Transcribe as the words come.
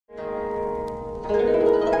Alright,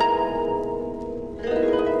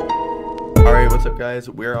 what's up guys?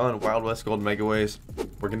 We're on Wild West Gold Megaways.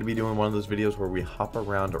 We're going to be doing one of those videos where we hop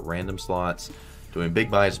around at random slots, doing big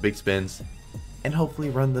buys, big spins, and hopefully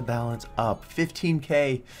run the balance up.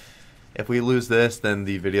 15k. If we lose this, then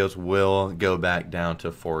the videos will go back down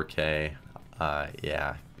to 4k.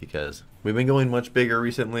 Yeah, because we've been going much bigger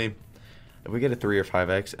recently. If we get a 3 or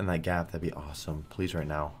 5x in that gap, that'd be awesome. Please right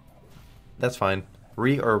now. That's fine.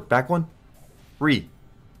 Or back one?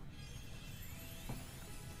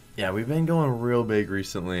 Yeah, we've been going real big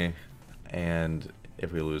recently, and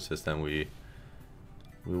if we lose this, then we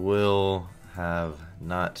will have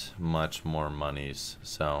not much more monies.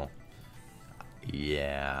 So,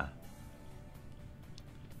 yeah.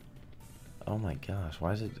 Oh my gosh,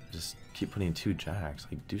 why does it just keep putting 2 jacks?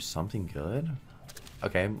 Like, do something good?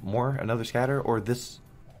 Okay, more, another scatter, or this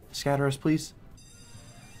scatter us, please.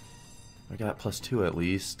 I got +2 at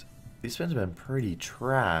least. These spins have been pretty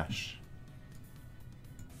trash.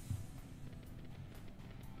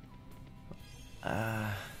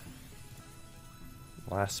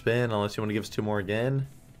 Last spin, unless you want to give us 2 more again.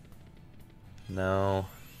 No.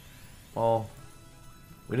 Well,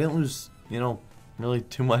 we didn't lose, you know, really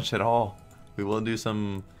too much at all. We will do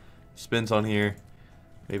some spins on here.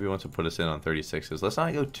 Maybe once we put us in on 36s. Let's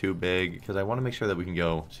not go too big, because I want to make sure that we can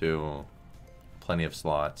go to plenty of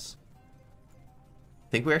slots.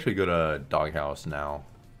 I think we actually go to Doghouse now.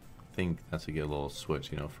 I think that's a good little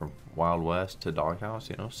switch, you know, from Wild West to Doghouse,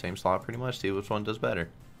 you know, same slot pretty much. See which one does better.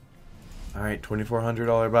 Alright,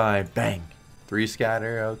 $2,400 buy. Bang! 3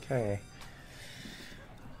 scatter, okay.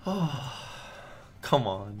 Oh, come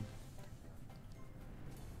on.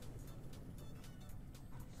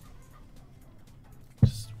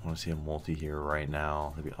 Just want to see a multi here right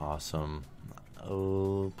now. That'd be awesome.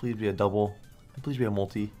 Oh, please be a double. Please be a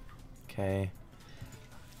multi. Okay.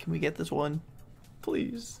 Can we get this one?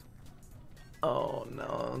 Please. Oh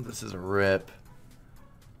no, this is a rip.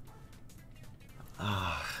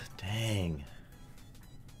 Ah, dang.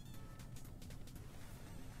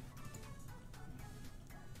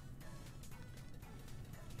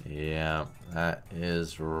 Yeah, that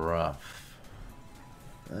is rough.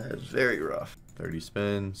 That is very rough. 30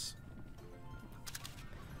 spins.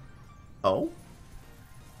 Oh?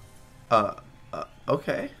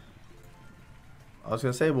 Okay. I was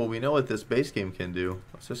gonna say, well, we know what this base game can do.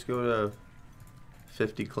 Let's just go to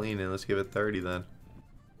 50 clean and let's give it 30 then.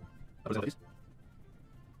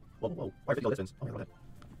 Whoa. Why 50 all spins?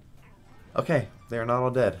 Okay, they are not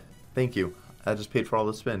all dead. Thank you. I just paid for all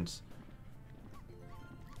the spins.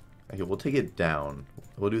 Okay, we'll take it down.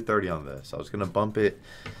 We'll do 30 on this. I was gonna bump it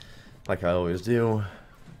like I always do,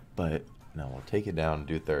 but no, we'll take it down and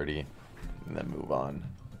do 30 and then move on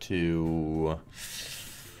to...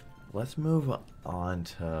 Let's move on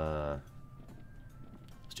to...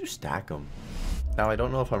 Let's do stack them. Now, I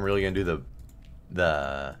don't know if I'm really going to do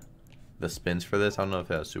the spins for this. I don't know if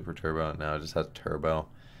it has super turbo. No, it just has turbo.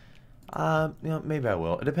 You know, maybe I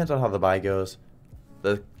will. It depends on how the buy goes.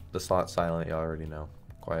 The slot's silent, you already know.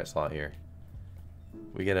 Quiet slot here.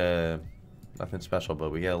 We get a... Nothing special,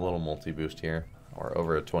 but we get a little multi-boost here. Or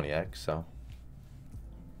over a 20x, so...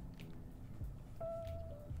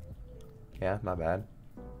 Yeah, not bad.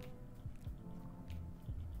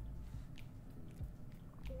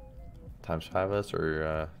 Times 5 us,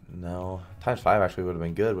 or no, times 5 actually would have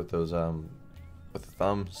been good with those with the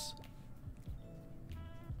thumbs.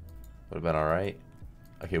 Would have been all right.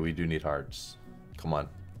 Okay, we do need hearts. Come on,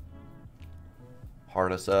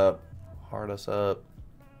 heart us up, heart us up.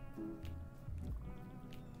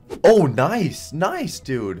 Oh, nice,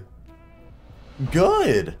 dude.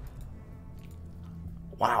 Good.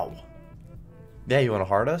 Wow. Yeah, you want to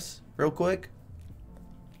heart us real quick?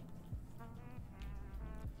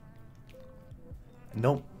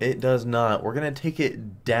 Nope, it does not. We're going to take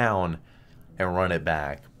it down and run it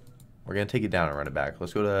back. We're going to take it down and run it back.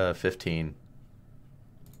 Let's go to 15.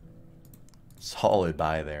 Solid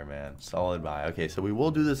buy there, man. Solid buy. Okay, so we will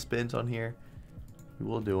do the spins on here. We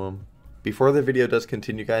will do them. Before the video does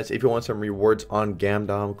continue, guys, if you want some rewards on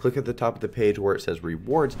Gamdom, click at the top of the page where it says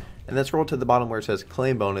rewards, and then scroll to the bottom where it says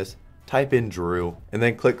claim bonus. Type in Drew and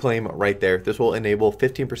then click claim right there. This will enable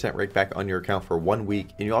 15% rake back on your account for 1 week,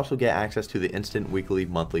 and you also get access to the instant weekly,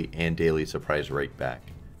 monthly, and daily surprise rake back.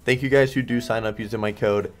 Thank you guys who do sign up using my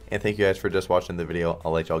code, and thank you guys for just watching the video.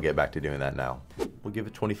 I'll let y'all get back to doing that now. We'll give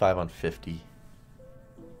it 25 on 50.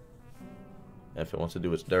 If it wants to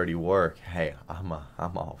do its dirty work, hey, I'm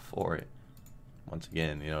all for it. Once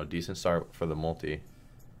again, you know, decent start for the multi.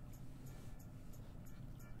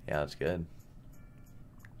 Yeah, that's good.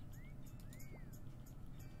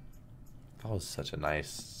 That was such a nice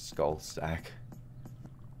skull stack.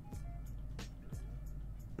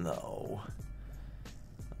 No.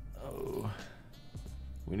 Oh.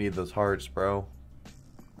 We need those hearts, bro.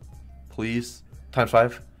 Please.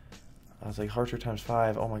 ×5. I was like, hearts are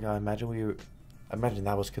 ×5. Oh my god, imagine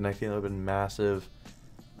that was connecting. That would have been massive.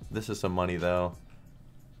 This is some money, though.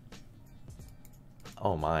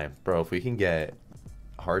 Oh my. Bro, if we can get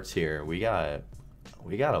hearts here, we got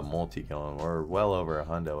a multi going. We're well over a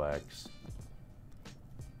hundo X.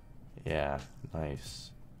 Yeah,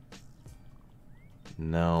 nice.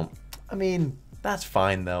 No. I mean, that's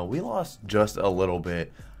fine, though. We lost just a little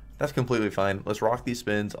bit. That's completely fine. Let's rock these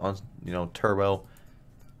spins on, you know, turbo.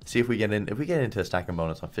 See if we get in. If we get into a stacking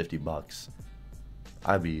bonus on 50 bucks,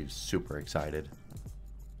 I'd be super excited.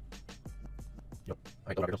 Yep.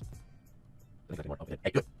 All right,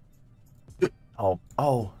 hey, good. Good.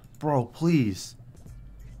 Oh, bro, please.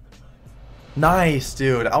 Nice,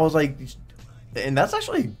 dude. I was like, and that's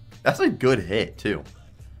a good hit too.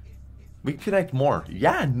 We can connect more.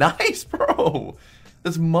 Yeah, nice, bro.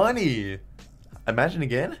 That's money. Imagine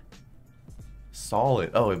again.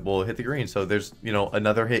 Solid. Oh, well, hit the green. So there's, you know,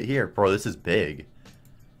 another hit here. Bro, this is big.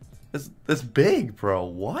 That's big, bro.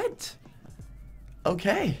 What?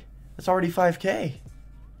 Okay. That's already 5K.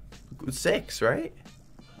 6, right?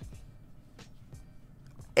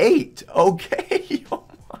 8. Okay. Oh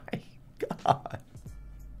my god.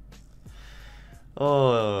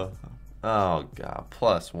 Oh god.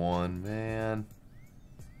 +1, man.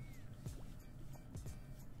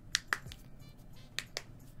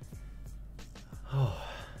 Oh.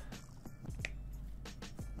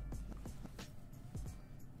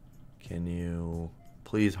 Can you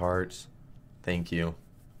please hearts? Thank you.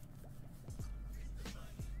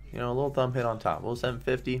 You know, a little thumb hit on top. A little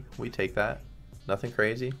 750. We take that. Nothing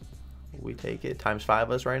crazy. We take it.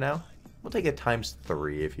 ×5 us right now. We'll take it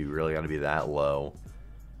 ×3 if you really got to be that low.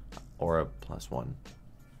 Or a +1.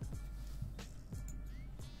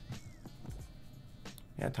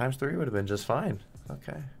 Yeah, ×3 would have been just fine.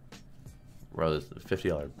 Okay. Bro, this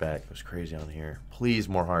 $50 bet was crazy on here. Please,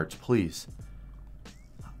 more hearts, please.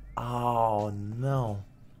 Oh, no.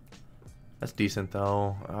 That's decent,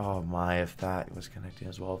 though. Oh, my, if that was connecting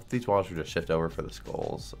as well. If these walls would just shift over for the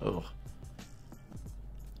skulls. Ugh.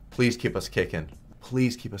 Please keep us kicking.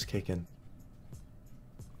 Please keep us kicking.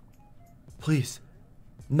 Please.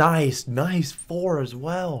 Nice. Nice. 4 as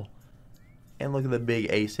well. And look at the big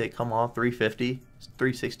ace hit. Come on, 350.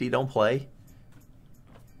 360. Don't play.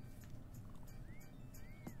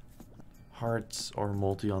 Hearts or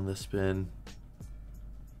multi on this spin.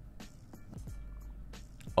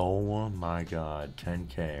 Oh my god.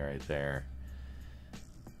 10K right there.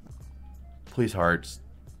 Please, hearts.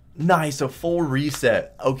 Nice. A full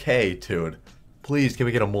reset. Okay, dude. Please, can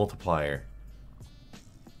we get a multiplier?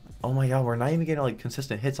 Oh my god, we're not even getting like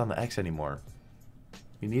consistent hits on the X anymore.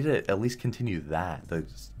 We need to at least continue that. The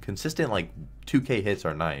consistent like 2K hits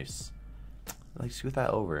are nice. Like, scoot that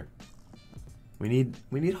over. We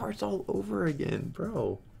need hearts all over again,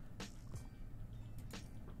 bro.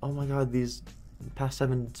 Oh my god, these past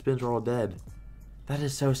 7 spins are all dead. That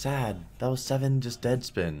is so sad. That was 7 just dead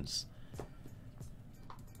spins.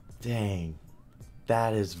 Dang.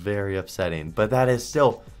 That is very upsetting. But that is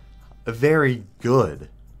still very good.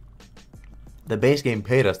 The base game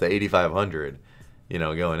paid us the 8,500, you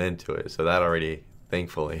know, going into it. So that already,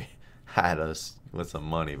 thankfully, had us with some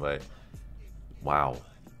money. But, wow.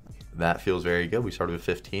 That feels very good. We started with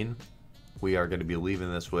 15. We are going to be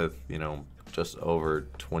leaving this with, you know, just over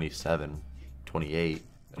 27, 28.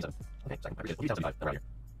 Okay, second player. He's down 75 right here.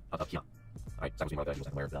 Up Keon. Alright, second player.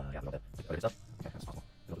 Second player. Yeah, a little bit. Okay, that's possible.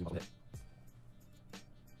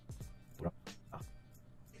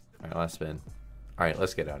 Alright, last spin. Alright,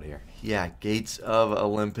 let's get out of here. Yeah, Gates of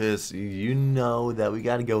Olympus. You know that we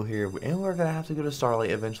got to go here. And we're going to have to go to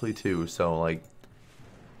Starlight eventually, too. So, like,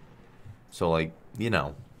 you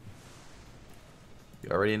know. You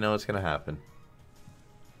already know what's going to happen.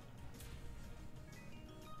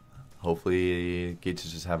 Hopefully, Gates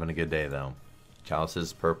is just having a good day, though.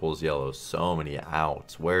 Chalices, purples, yellows. So many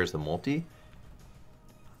outs. Where's the multi?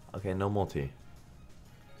 Okay, no multi.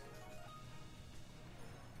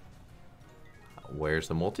 Where's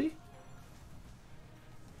the multi?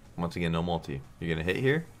 Once again, no multi. You're going to hit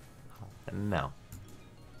here? No.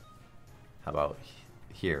 How about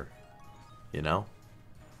here? You know?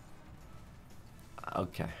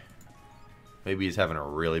 Okay. Maybe he's having a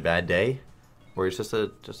really bad day. Or it's just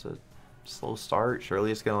a slow start.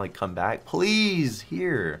 Surely it's gonna like come back. Please,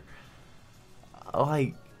 here.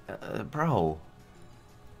 Like, bro.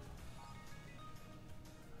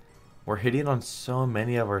 We're hitting on so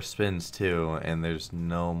many of our spins too, and there's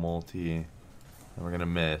no multi. And we're gonna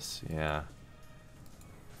miss. Yeah.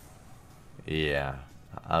 Yeah.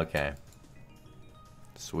 Okay.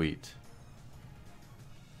 Sweet.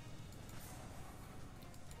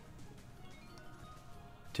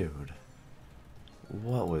 Dude.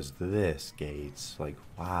 What was this, Gates? Like,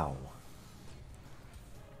 wow.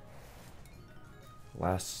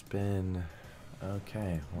 Last spin.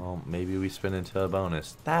 Okay, well, maybe we spin into a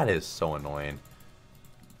bonus. That is so annoying.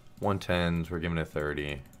 110s, we're giving it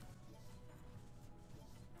 30.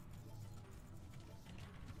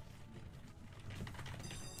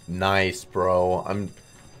 Nice, bro.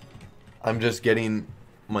 I'm just getting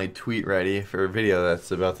my tweet ready for a video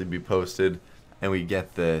that's about to be posted, and we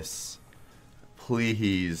get this.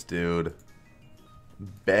 Please, dude.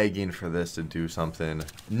 Begging for this to do something.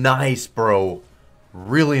 Nice, bro.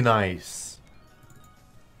 Really nice.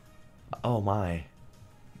 Oh my.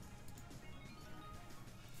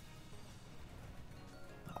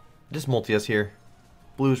 Just multi-us here.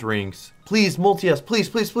 Blues rings. Please, multi-us. Please,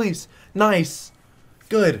 please, please. Nice.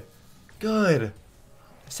 Good. Good.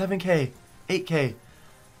 7K. 8K.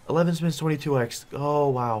 11 spins, 22x. Oh,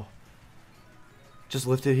 wow. Just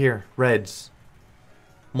lift it here. Reds.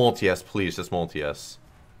 Multi-us, please. Just multi-us.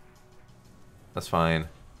 That's fine.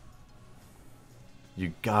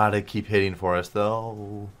 You gotta keep hitting for us,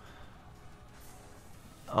 though.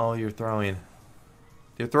 Oh, you're throwing.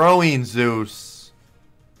 You're throwing, Zeus.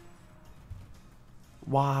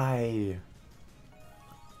 Why?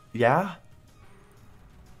 Yeah?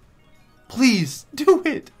 Please, do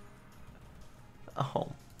it.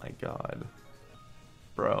 Oh, my God.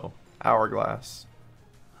 Bro. Hourglass.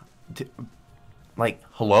 Like,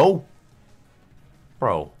 hello?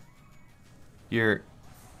 Bro. You're...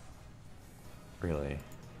 Really?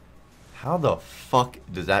 How the fuck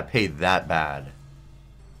does that pay that bad?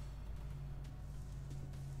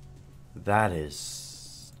 That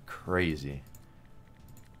is crazy.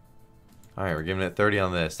 Alright, we're giving it 30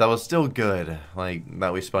 on this. That was still good, like,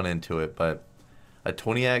 that we spun into it, but a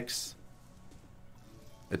 20x...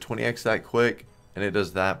 A 20x that quick, and it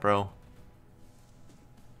does that, bro.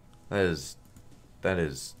 That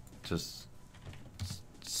is just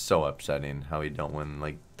so upsetting how we don't win,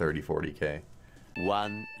 like, 30, 40K.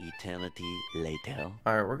 One eternity later.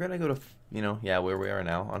 Alright, we're gonna go to, you know, yeah, where we are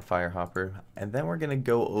now, on Firehopper. And then we're gonna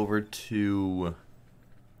go over to,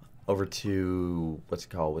 what's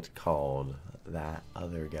it called? That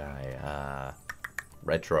other guy,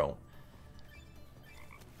 Retro.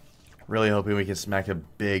 Really hoping we can smack a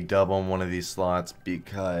big dub on one of these slots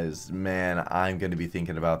because, man, I'm gonna be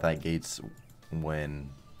thinking about that Gates win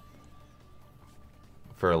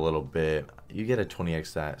for a little bit. You get a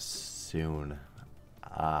 20x that soon.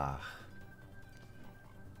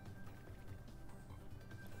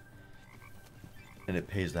 And it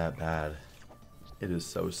pays that bad. It is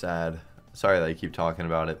so sad. Sorry that I keep talking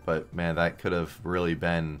about it, but man, that could have really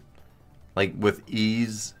been, like, with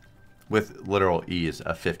ease, with literal ease,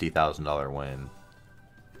 a $50,000 win.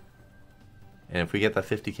 And if we get the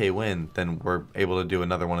 50K win, then we're able to do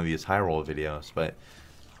another one of these high roll videos. But,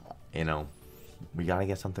 you know, we gotta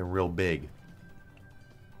get something real big.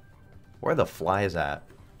 Where are the flies at?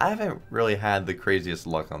 I haven't really had the craziest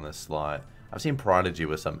luck on this slot. I've seen Prodigy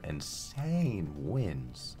with some insane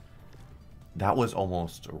wins. That was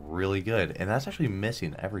almost really good. And that's actually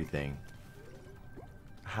missing everything.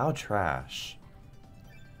 How trash.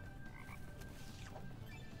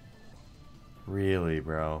 Really,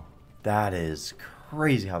 bro. That is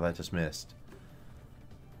crazy how that just missed.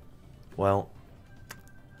 Well,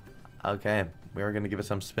 okay. We are going to give it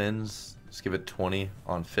some spins. Let's give it 20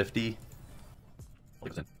 on 50.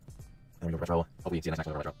 Then we go retro. Hopefully you can see the next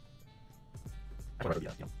retro.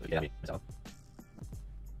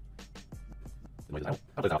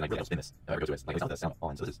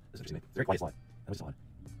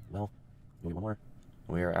 Well, maybe one more.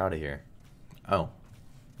 We are out of here. Oh.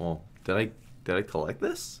 Well, did I collect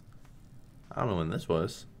this? I don't know when this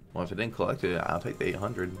was. Well, if I didn't collect it, I'll take the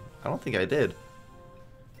 800. I don't think I did.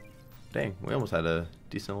 Dang, we almost had a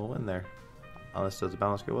decent little win there. Unless does the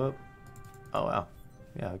balance go up? Oh, wow.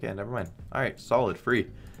 Yeah, okay, never mind. Alright, solid, free.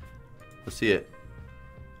 Let's see it.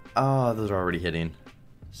 Oh, those are already hitting.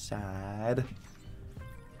 Sad.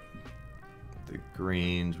 The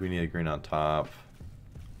greens, we need a green on top.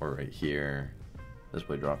 Or right here. This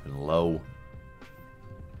way dropping low.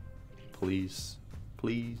 Please.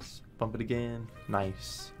 Please. Bump it again.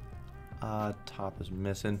 Nice. Top is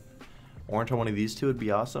missing. Orange on one of these two would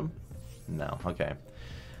be awesome. No, okay.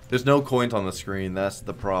 There's no coins on the screen. That's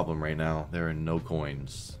the problem right now. There are no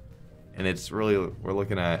coins. And it's really, we're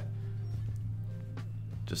looking at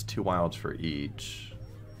just 2 wilds for each.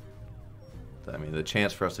 I mean, the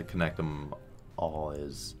chance for us to connect them all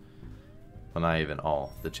is, well, not even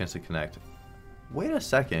all. The chance to connect Wait a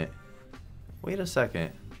second. Wait a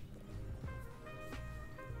second.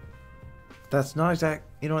 That's not exact.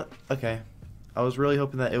 You know what? Okay. I was really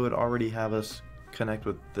hoping that it would already have us connect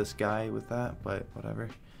with this guy with that, but whatever.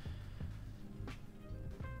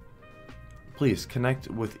 Please connect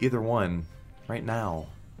with either one right now.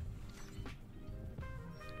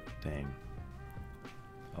 Dang.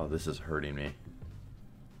 Oh, this is hurting me.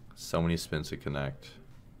 So many spins to connect.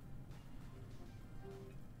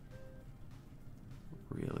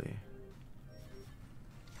 Really?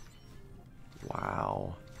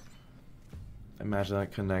 Wow. Imagine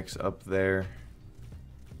that connects up there.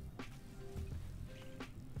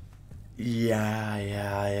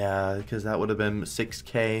 Yeah. Because that would have been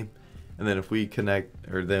 6K. And then if we connect,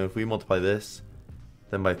 or then if we multiply this,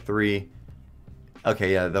 then by 3.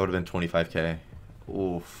 Okay, yeah, that would have been 25K.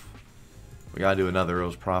 Oof. We gotta do another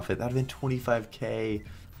rose profit. That would have been 25K.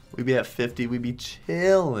 We'd be at 50. We'd be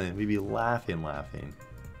chilling. We'd be laughing.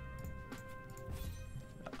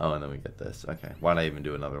 Oh, and then we get this. Okay. Why'd I even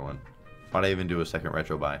do another one? Why'd I even do a second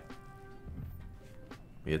retro buy?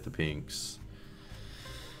 We hit the pinks.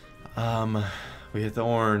 We hit the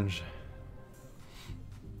orange.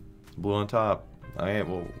 Blue on top. Alright,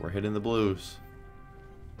 well, we're hitting the blues.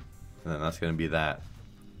 And then that's gonna be that.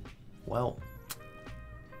 Well.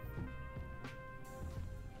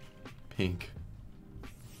 Pink.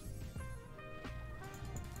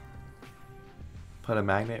 Put a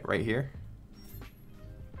magnet right here.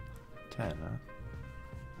 10, huh?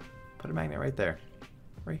 Put a magnet right there.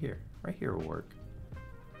 Right here. Right here will work.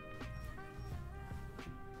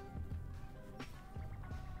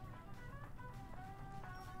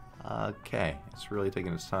 Okay, it's really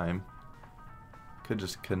taking its time. Could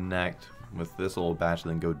just connect with this little batch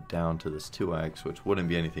and then go down to this 2x, which wouldn't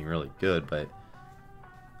be anything really good, but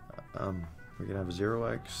we're gonna have a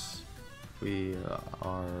 0x. We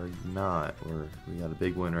are not. We got a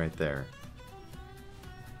big win right there.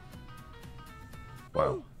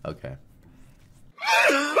 Wow. Okay.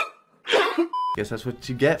 Guess that's what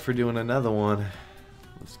you get for doing another one.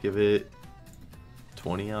 Let's give it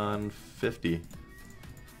 20 on 50.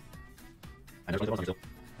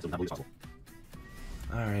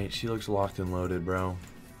 Alright, she looks locked and loaded, bro.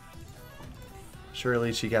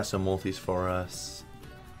 Surely she got some multis for us.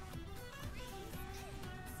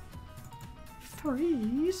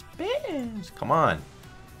 3 spins! Come on!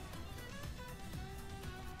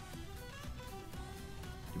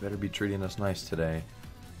 You better be treating us nice today.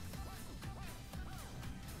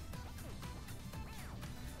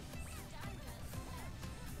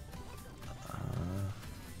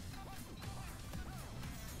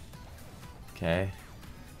 Okay.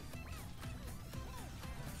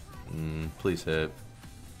 Please hit.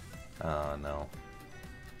 Oh no.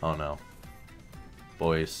 Oh no.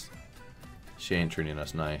 Boys. She ain't treating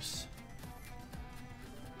us nice.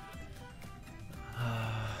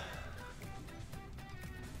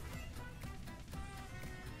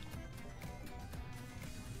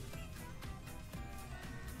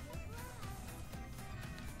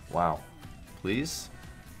 Wow. Please?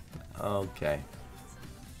 Okay.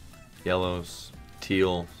 Yellows,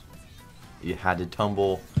 teal. You had to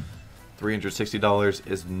tumble. $360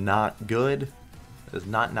 is not good. Is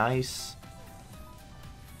not nice.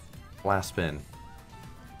 Last spin.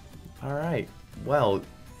 Alright. Well,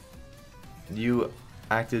 you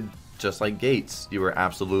acted just like Gates. You were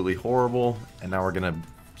absolutely horrible, and now we're gonna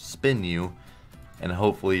spin you, and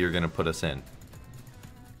hopefully you're gonna put us in.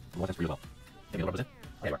 What is for you? Maybe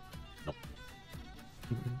a nope.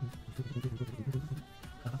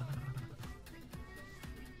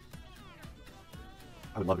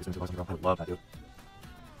 I would love to experience it. I would love that, dude.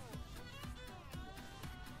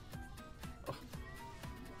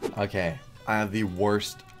 Okay, I have the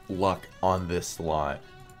worst luck on this slot.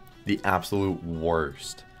 The absolute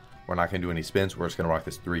worst. We're not going to do any spins. We're just going to rock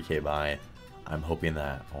this 3K buy. I'm hoping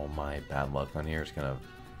that all my bad luck on here is going to,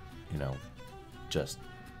 you know, just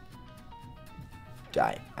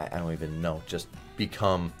die. I don't even know. Just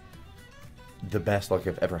become the best luck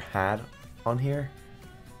I've ever had on here.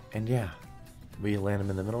 And yeah. We land him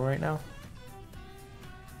in the middle right now.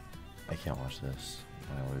 I can't watch this.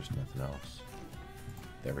 Well, there's nothing else.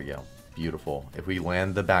 There we go. Beautiful. If we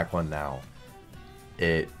land the back one now,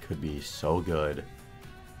 it could be so good.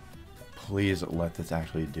 Please let this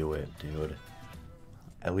actually do it, dude.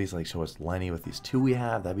 At least like show us Lenny with these 2 we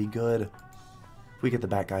have. That'd be good. If we get the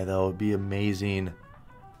back guy though, it'd be amazing.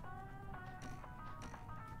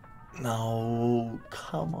 No,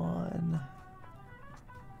 come on.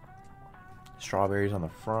 Strawberries on the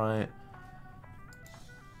front.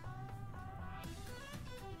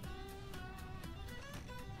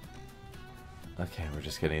 Okay, we're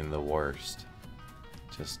just getting the worst.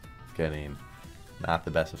 just getting not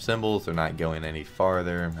the best of symbols. They're not going any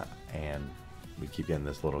farther, and we keep getting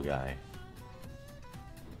this little guy.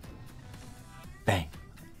 Bang.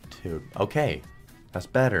 Dude, okay. That's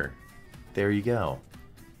better. There you go.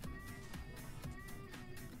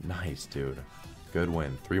 Nice, dude. Good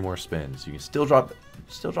win. 3 more spins. You can still drop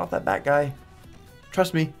that back guy.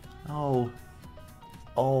 Trust me. Oh.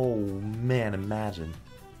 Oh, man, imagine.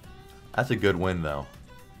 That's a good win, though.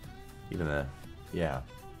 Even the... Yeah.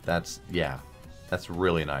 That's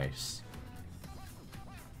really nice.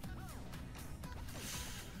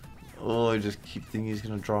 Oh, I just keep thinking he's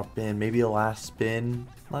going to drop in. Maybe a last spin.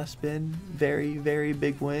 Last spin. Very, very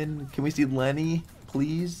big win. Can we see Lenny,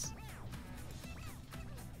 please?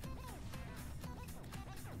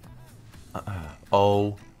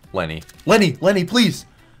 Oh, Lenny. Lenny, please!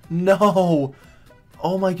 No!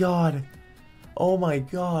 Oh my god. Oh my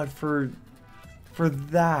god, for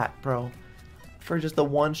that, bro. For just the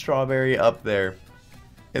 1 strawberry up there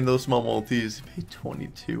in those small multis. Pay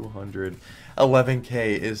 2,200.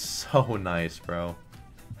 11k is so nice, bro.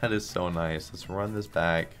 That is so nice. Let's run this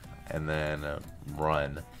back and then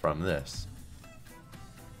run from this.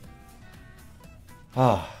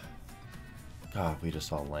 Oh. God, we just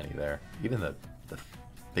saw Lenny there. Even the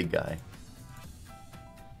big guy.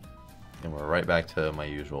 And we're right back to my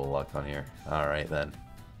usual luck on here. Alright then.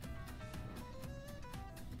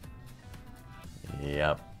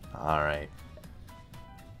 Yep. Alright.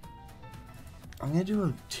 I'm gonna do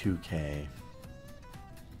a 2k.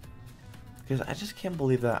 Because I just can't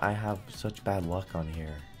believe that I have such bad luck on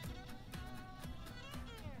here.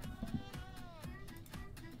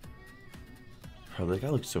 Bro, this guy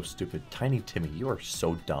looks so stupid. Tiny Timmy, you are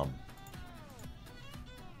so dumb.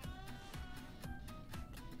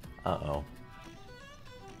 Uh-oh.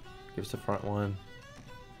 Give us the front one.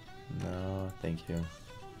 No, thank you.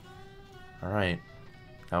 Alright.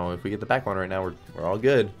 Now, if we get the back one right now, we're all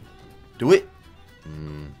good. Do it!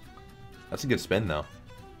 That's a good spin, though.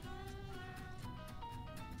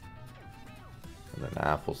 And then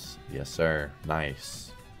apples. Yes, sir.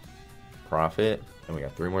 Nice. Profit. And we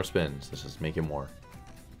got 3 more spins. Let's just make it more.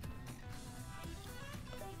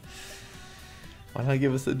 Why not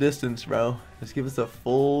give us a distance, bro? Just give us a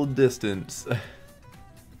full distance.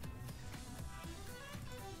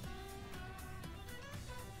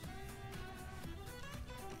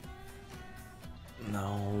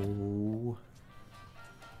 No.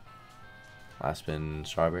 Last spin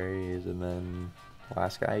strawberries and then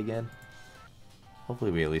last guy again.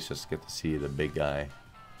 Hopefully we at least just get to see the big guy.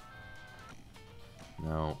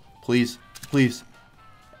 No. Please. Please.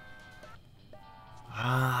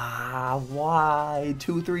 Ah, why?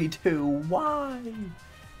 232. Why?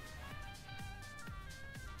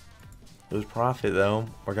 It was profit though.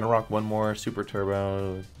 We're gonna rock one more super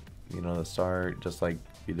turbo, you know, the start, just like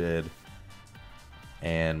we did.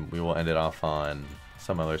 And we will end it off on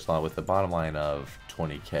some other slot with the bottom line of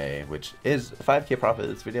 20k, which is 5k profit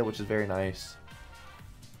this video, which is very nice.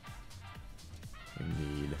 We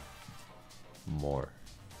need more.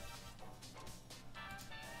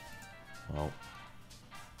 Well,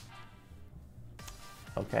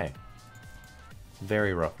 okay.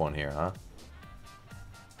 Very rough one here, huh?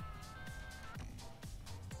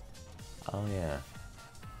 Oh yeah.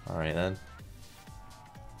 Alright then.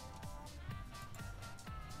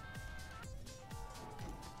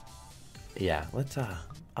 Yeah, let's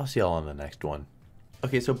I'll see y'all on the next one.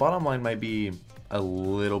 Okay, so bottom line might be a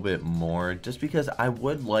little bit more, just because I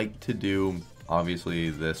would like to do obviously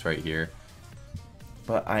this right here,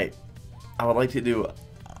 but I would like to do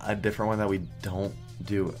a different one that we don't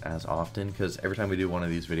do as often, because every time we do one of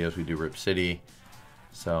these videos we do Rip City.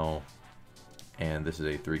 So, and this is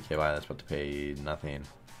a 3k buy that's about to pay nothing.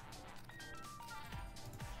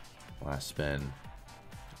 Last spin.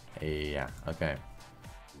 Yeah, okay.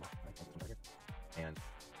 And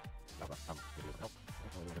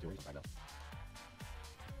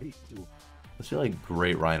let's do like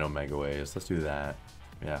great Rhino Mega Waves. Let's do that.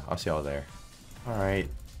 Yeah, I'll see y'all there. Alright.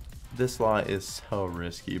 This lot is so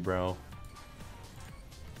risky, bro.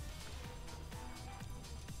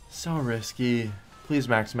 So risky. Please,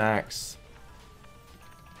 max.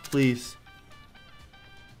 Please.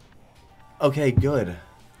 Okay, good.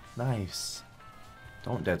 Nice.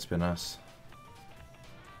 Don't dead spin us.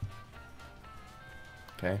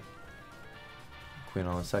 Okay. Queen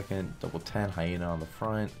on the second. Double 10. Hyena on the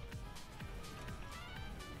front.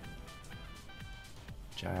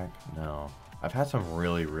 Jack. No. I've had some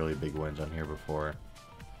really, really big wins on here before.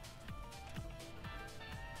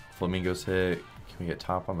 Flamingos hit. Can we get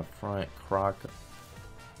top on the front? Croc.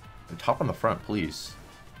 And top on the front, please.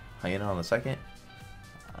 Hyena on the second.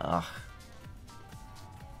 Ugh.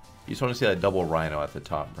 You just want to see that double rhino at the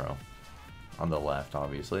top, bro. On the left,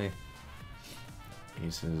 obviously.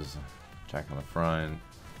 Aces, jack on the front,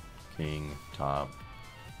 king, top.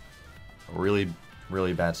 Really,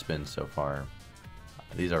 really bad spins so far.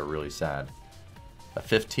 These are really sad. A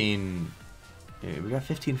 15... Yeah, we got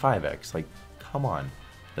 15 5x. Like, come on.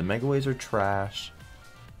 The mega waves are trash.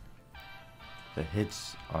 The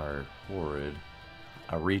hits are horrid.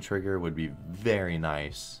 A re-trigger would be very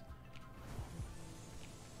nice.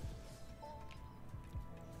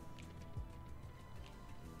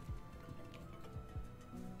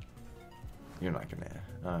 You're not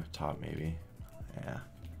gonna... top maybe. Yeah.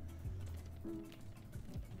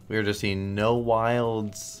 We were just seeing no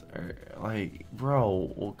wilds. Or, like,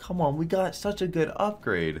 bro, well, come on. We got such a good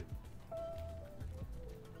upgrade.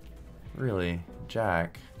 Really?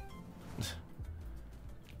 Jack?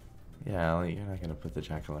 Yeah, like, you're not going to put the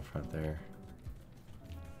jack on the front there.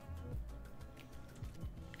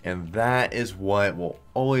 And that is what will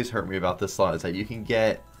always hurt me about this slot, is that you can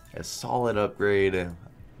get a solid upgrade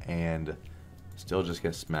and still just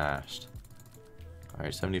get smashed.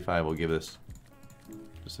 Alright, 75 will give us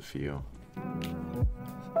just a few.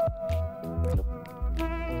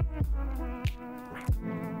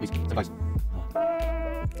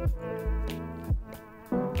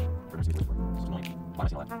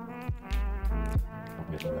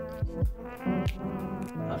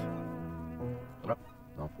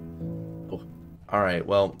 Alright,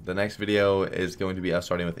 well, the next video is going to be us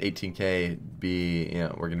starting with 18k.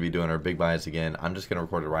 We're going to be doing our big buys again. I'm just going to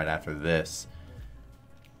record it right after this.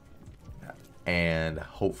 And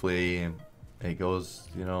hopefully it goes,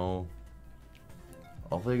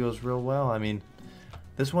 hopefully it goes real well. I mean,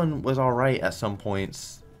 this one was alright at some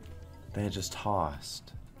points. Then it just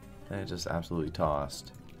tossed. Then it just absolutely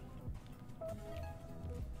tossed.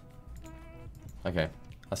 Okay,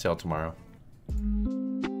 I'll see y'all tomorrow.